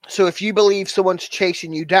 So if you believe someone's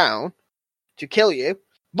chasing you down to kill you,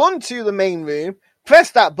 run to the main room,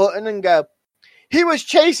 press that button and go, he was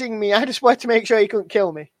chasing me, I just wanted to make sure he couldn't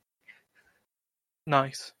kill me.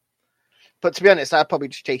 Nice. But to be honest, I'd probably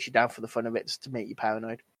just chase you down for the fun of it, just to make you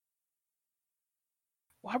paranoid.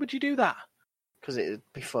 Why would you do that? Because it'd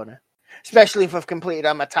be funny. Especially if I've completed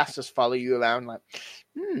all my tasks, just follow you around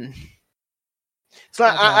It's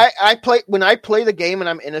like, I play, when I play the game and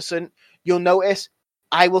I'm innocent, you'll notice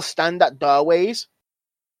I will stand at doorways.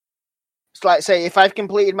 It's like, say, if I've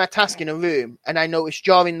completed my task in a room and I notice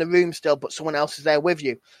you're in the room still, but someone else is there with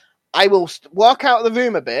you, I will walk out of the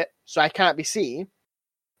room a bit so I can't be seen,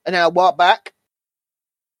 and then I'll walk back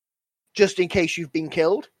just in case you've been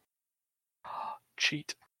killed.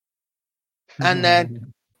 Cheat. And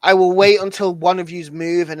then I will wait until one of you's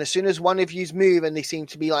move, and as soon as one of you's move and they seem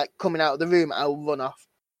to be coming out of the room, I'll run off.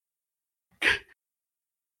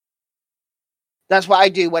 That's what I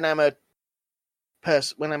do when I'm an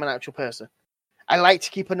actual person. I like to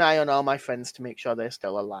keep an eye on all my friends to make sure they're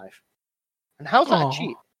still alive. And how's that a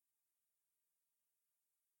cheat?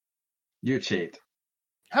 You cheat.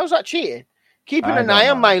 How's that cheating? Keeping an eye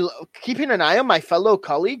on my fellow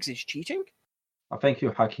colleagues is cheating? I think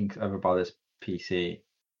you're hacking everybody's PC.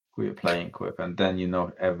 who you're playing with, and then you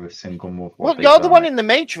know every single move. Well, you're the one in the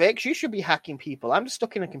Matrix. You should be hacking people. I'm just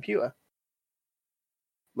stuck in a computer.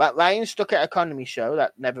 Ryan's stuck at economy show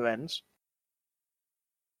that never ends.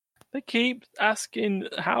 They keep asking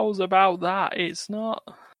how's about that. It's not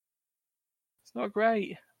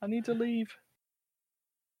great. I need to leave.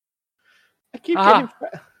 I keep getting.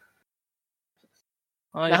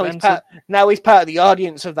 Now he's part of the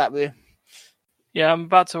audience of that room. Yeah, I'm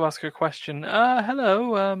about to ask a question.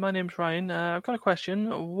 Hello, my name's Ryan. I've got a question.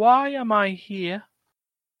 Why am I here?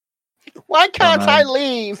 Why can't I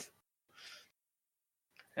leave?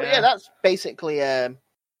 But yeah, that's basically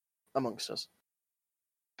Amongst Us.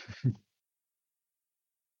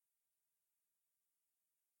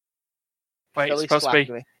 Wait, it's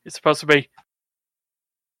supposed to be.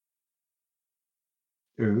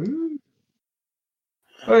 Ooh.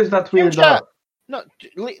 Oh, is that weird? No,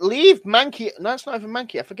 leave Mankey. No, it's not even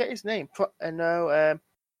Mankey. I forget his name. No,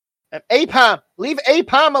 Apam. Leave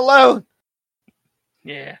Apam alone.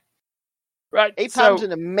 Yeah. Right. Apam's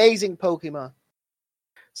an amazing Pokemon.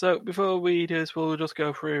 So before we do this, we'll just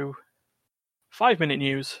go through 5-minute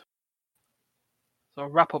news. So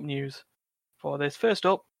wrap-up news for this. First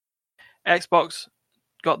up, Xbox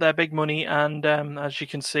got their big money, and as you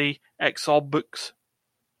can see, Xbox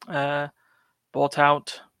bought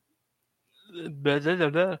out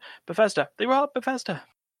Bethesda. They bought Bethesda,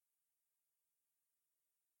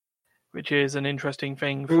 which is an interesting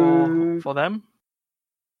thing for them.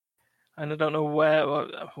 And I don't know where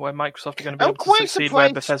Microsoft are going to be able to succeed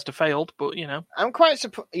where Bethesda failed, but you know, I'm quite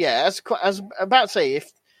surprised. Yeah, as about to say,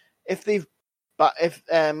 if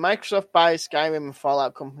Microsoft buys Skyrim and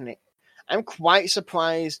Fallout Company, I'm quite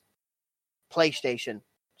surprised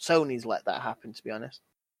Sony's let that happen. To be honest,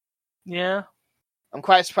 yeah, I'm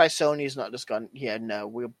quite surprised Sony's not just gone. Yeah, no,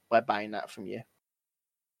 we're buying that from you.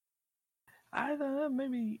 I don't know.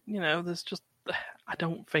 Maybe there's just I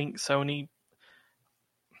don't think Sony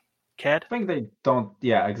cared. I think they don't.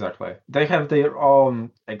 Yeah, exactly. They have their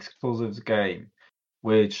own exclusives game,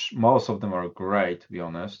 which most of them are great, to be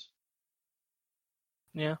honest.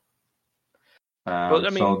 Yeah. But I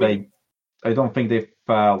mean, I don't think they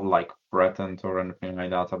felt like threatened or anything like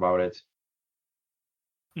that about it.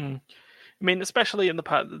 I mean, especially in the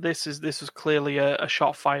part that this is clearly a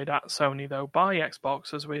shot fired at Sony though by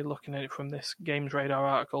Xbox, as we're looking at it from this Games Radar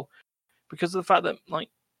article, because of the fact that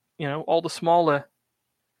all the smaller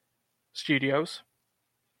studios,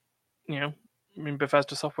 I mean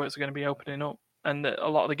Bethesda Software is going to be opening up, and a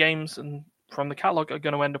lot of the games and from the catalog are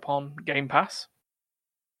going to end up on Game Pass.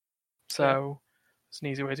 So it's an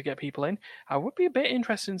easy way to get people in. I would be a bit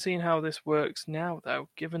interested in seeing how this works now, though,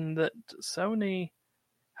 given that Sony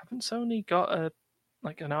got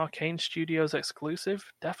an Arcane Studios exclusive,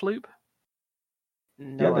 Deathloop?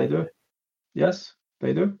 No, they do. Yes,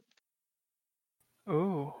 they do.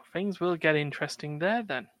 Oh, things will get interesting there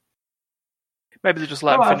then. Maybe they just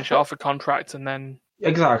let them finish off a contract and then...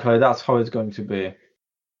 Exactly, that's how it's going to be.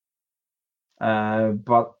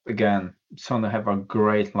 But again, Sony have a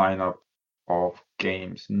great lineup of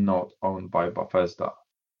games not owned by Bethesda.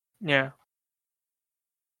 Yeah.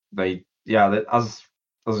 As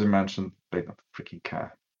you mentioned, they don't freaking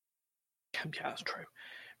care. Yeah, that's true.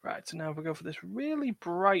 Right, so now we'll go for this really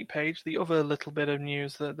bright page. The other little bit of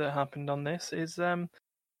news that happened on this is how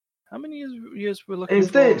many years we're looking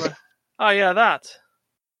for? This? Oh yeah, that.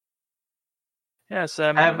 Yes.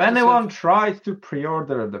 Have anyone tried to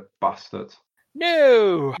pre-order the bastard?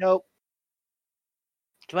 No. Nope.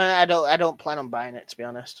 I don't plan on buying it, to be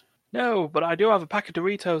honest. No, but I do have a pack of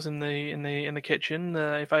Doritos in the kitchen.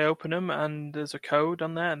 If I open them and there's a code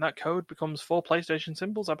on there, and that code becomes 4 PlayStation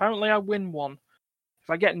symbols, apparently I win one. If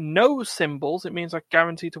I get no symbols, it means I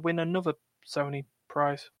guarantee to win another Sony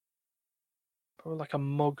prize. Probably like a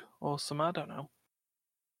mug or some, I don't know.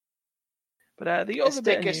 But the other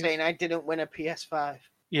bit of news, saying I didn't win a PS5.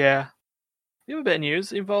 Yeah. The other bit of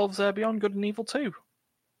news involves Beyond Good and Evil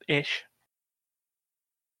 2-ish.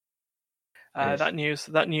 That news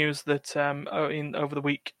that over the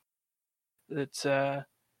week that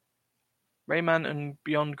Rayman and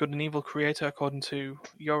Beyond Good and Evil creator, according to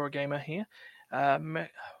Eurogamer here,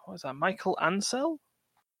 what is that? Michael Ansel?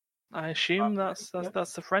 I assume that's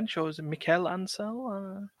the French, or is it Michael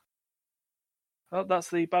Ansel? Well, that's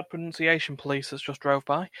the bad pronunciation police that's just drove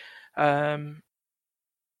by. Had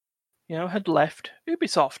left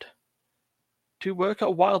Ubisoft to work at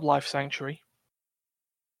a wildlife sanctuary.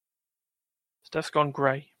 Steph's gone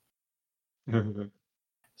grey.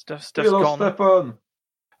 Steph's gone. Stefan.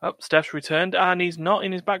 Oh, Steph's returned, and he's not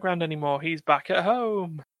in his background anymore. He's back at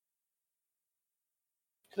home.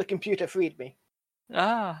 The computer freed me.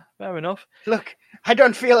 Ah, fair enough. Look, I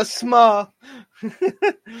don't feel as small.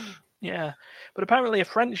 Yeah, but apparently a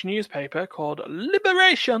French newspaper called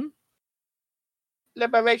Liberation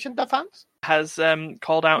Liberation Defense has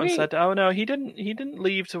called out and Really? said, "Oh no, he didn't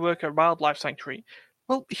leave to work at a wildlife sanctuary."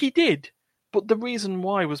 Well, he did, but the reason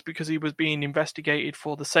why was because he was being investigated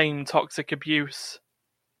for the same toxic abuse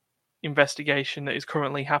investigation that is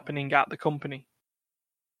currently happening at the company.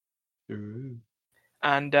 Ooh.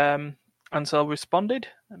 And Ansel responded,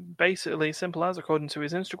 basically simple as, according to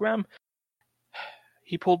his Instagram,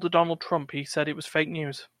 he pulled the Donald Trump. He said it was fake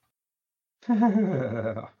news. His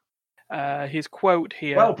quote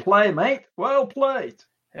here. Well played, mate. Well played.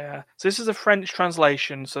 Yeah. So this is a French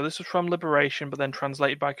translation. So this was from Liberation, but then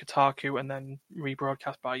translated by Kotaku and then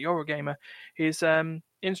rebroadcast by Eurogamer. His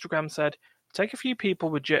Instagram said, "Take a few people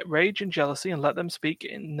with rage and jealousy and let them speak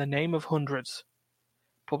in the name of hundreds.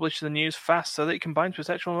 Publish the news fast so that it combines with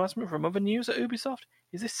sexual harassment from other news at Ubisoft.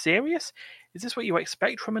 Is this serious? Is this what you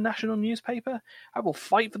expect from a national newspaper? I will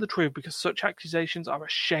fight for the truth because such accusations are a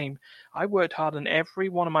shame. I worked hard on every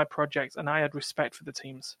one of my projects and I had respect for the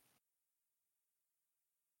teams."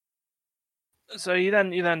 So he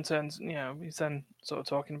then turns, he's then sort of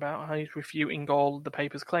talking about how he's refuting all the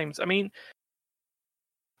paper's claims. I mean,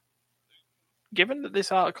 given that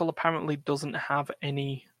this article apparently doesn't have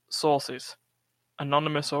any sources,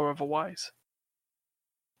 anonymous or otherwise,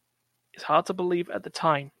 it's hard to believe at the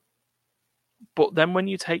time. But then when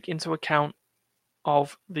you take into account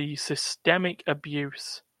of the systemic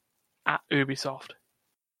abuse at Ubisoft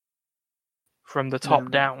from the top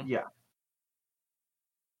down, Yeah.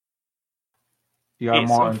 You are it's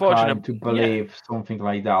more unfortunate. inclined to believe something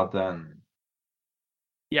like that than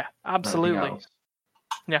Yeah, anything absolutely. else.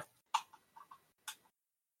 Yeah.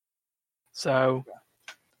 So,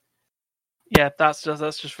 yeah, that's just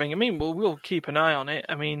the thing. I mean, we'll keep an eye on it.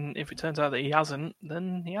 I mean, if it turns out that he hasn't,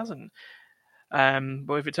 then he hasn't.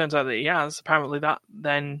 But if it turns out that he has, apparently that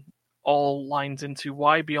then all lines into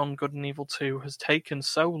why Beyond Good and Evil 2 has taken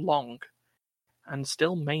so long and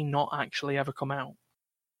still may not actually ever come out.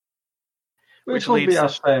 Which will be a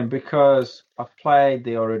shame because I've played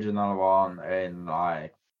the original one in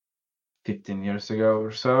like 15 years ago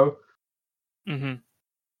or so. Mm-hmm.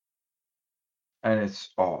 And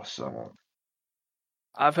it's awesome.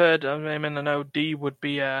 I've heard, I know D would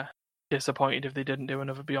be disappointed if they didn't do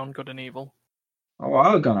another Beyond Good and Evil. Oh,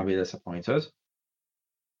 I'm gonna be disappointed.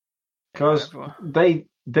 Because Yeah,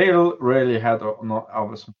 they really had a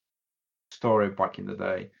story back in the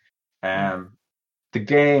day. The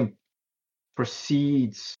game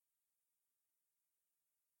precedes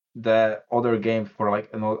the other game for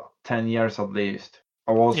like 10 years at least.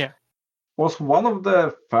 Was one of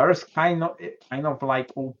the first kind of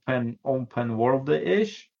like open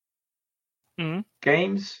world-ish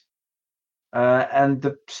games. And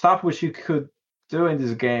the stuff which you could do in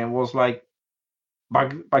this game was like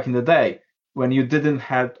back in the day when you didn't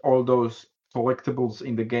have all those collectibles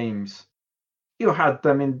in the games. You had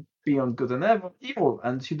them in Beyond Good and Evil,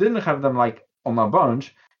 and you didn't have them like on a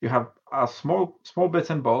bunch. You have a small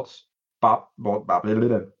bits and bobs, small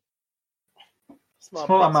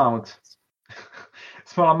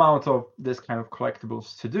amount of this kind of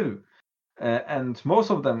collectibles to do, and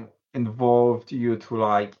most of them involved you to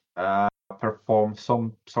like perform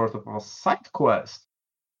some sort of a side quest.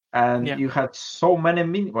 And you had so many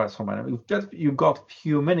you got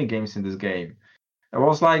few mini games in this game. It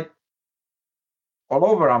was like all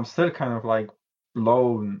over. I'm still kind of like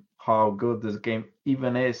blown how good this game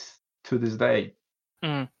even is to this day.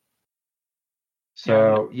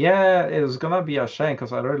 So yeah, it's gonna be a shame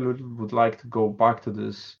because I really would like to go back to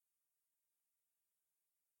this.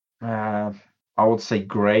 I would say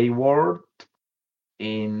gray world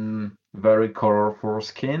in very colorful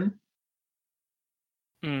skin.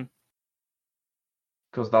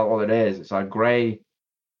 Because that's all it is. It's a gray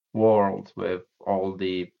world with all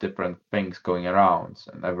the different things going around,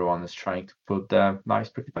 and everyone is trying to put their nice,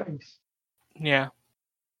 pretty face. Yeah.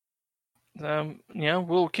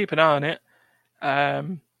 We'll keep an eye on it.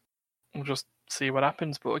 We'll just see what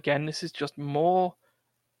happens. But again, this is just more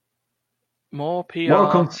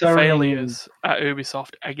PR failures at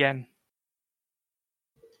Ubisoft again.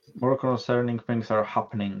 More concerning things are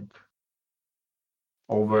happening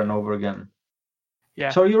over and over again. Yeah.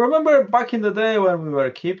 So you remember back in the day when we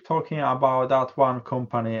were keep talking about that one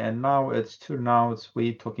company, and now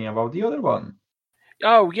we talking about the other one.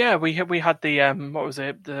 Oh yeah, we had the what was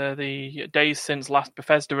it, the days since last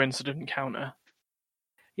Bethesda incident counter.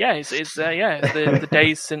 Yeah, it's the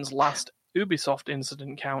days since last Ubisoft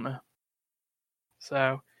incident counter.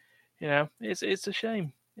 So, it's a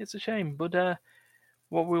shame. It's a shame, but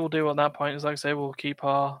what we will do at that point is, like I say, we'll keep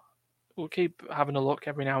having a look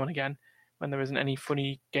every now and again when there isn't any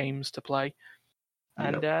funny games to play.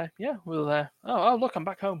 And we'll. Oh, look, I'm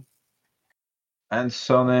back home. And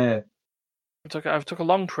Sony, I took a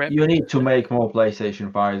long trip. you need to make more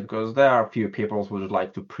PlayStation 5 because there are a few people who would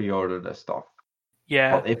like to pre-order the stuff.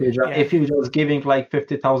 Yeah. But if you're just giving like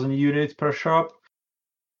 50,000 units per shop,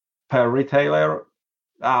 per retailer,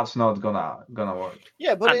 that's not gonna work.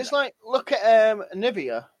 Yeah, but it's like, look at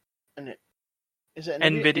Nvidia, and is it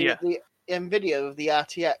Nvidia? The Nvidia of the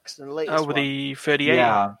RTX and the latest with one. the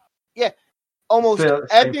 3080. Yeah. Almost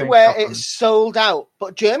everywhere it's sold out,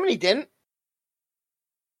 but Germany didn't.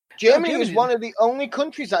 Germany is one of the only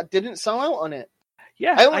countries that didn't sell out on it.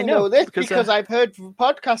 Yeah, I only know this because I've heard from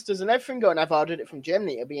podcasters and everything going, I've ordered it from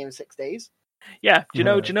Germany, it'll be in 6 days. Yeah, do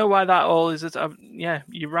you know why that all is? Yeah,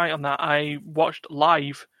 you're right on that. I watched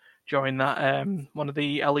live during that one of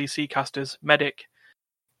the LEC casters, Medic,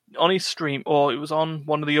 on his stream, or it was on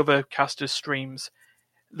one of the other casters' streams.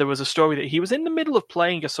 There was a story that he was in the middle of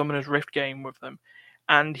playing a Summoner's Rift game with them,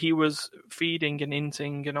 and he was feeding and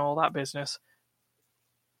inting and all that business,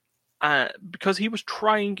 because he was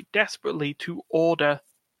trying desperately to order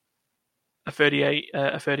a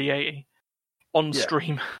 3080 on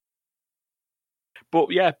stream.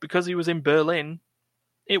 But yeah, because he was in Berlin,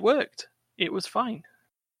 it worked. It was fine.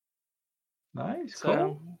 Nice, so,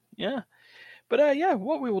 cool. Yeah. But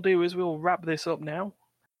what we will do is we'll wrap this up now.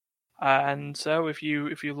 And so if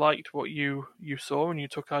you liked what you saw and you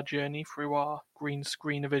took our journey through our green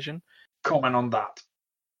screen vision, comment on that.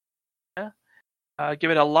 Yeah. Give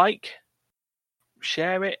it a like,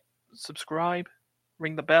 share it, subscribe,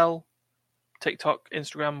 ring the bell, TikTok,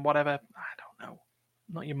 Instagram, whatever. I don't know.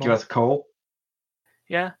 Not your mom. Give us a call.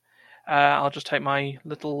 Yeah. I'll just take my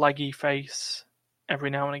little laggy face every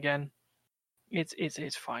now and again. It's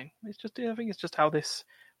fine. It's just, I think it's just how this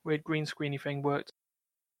weird green screeny thing works.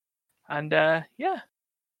 And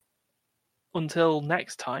until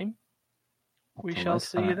next time, we shall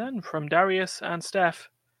see you then. From Darius and Steph,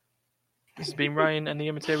 this has been Ryan and the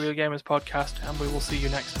Immaterial Gamers podcast, and we will see you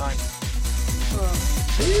next time.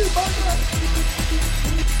 See you,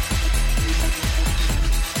 bye.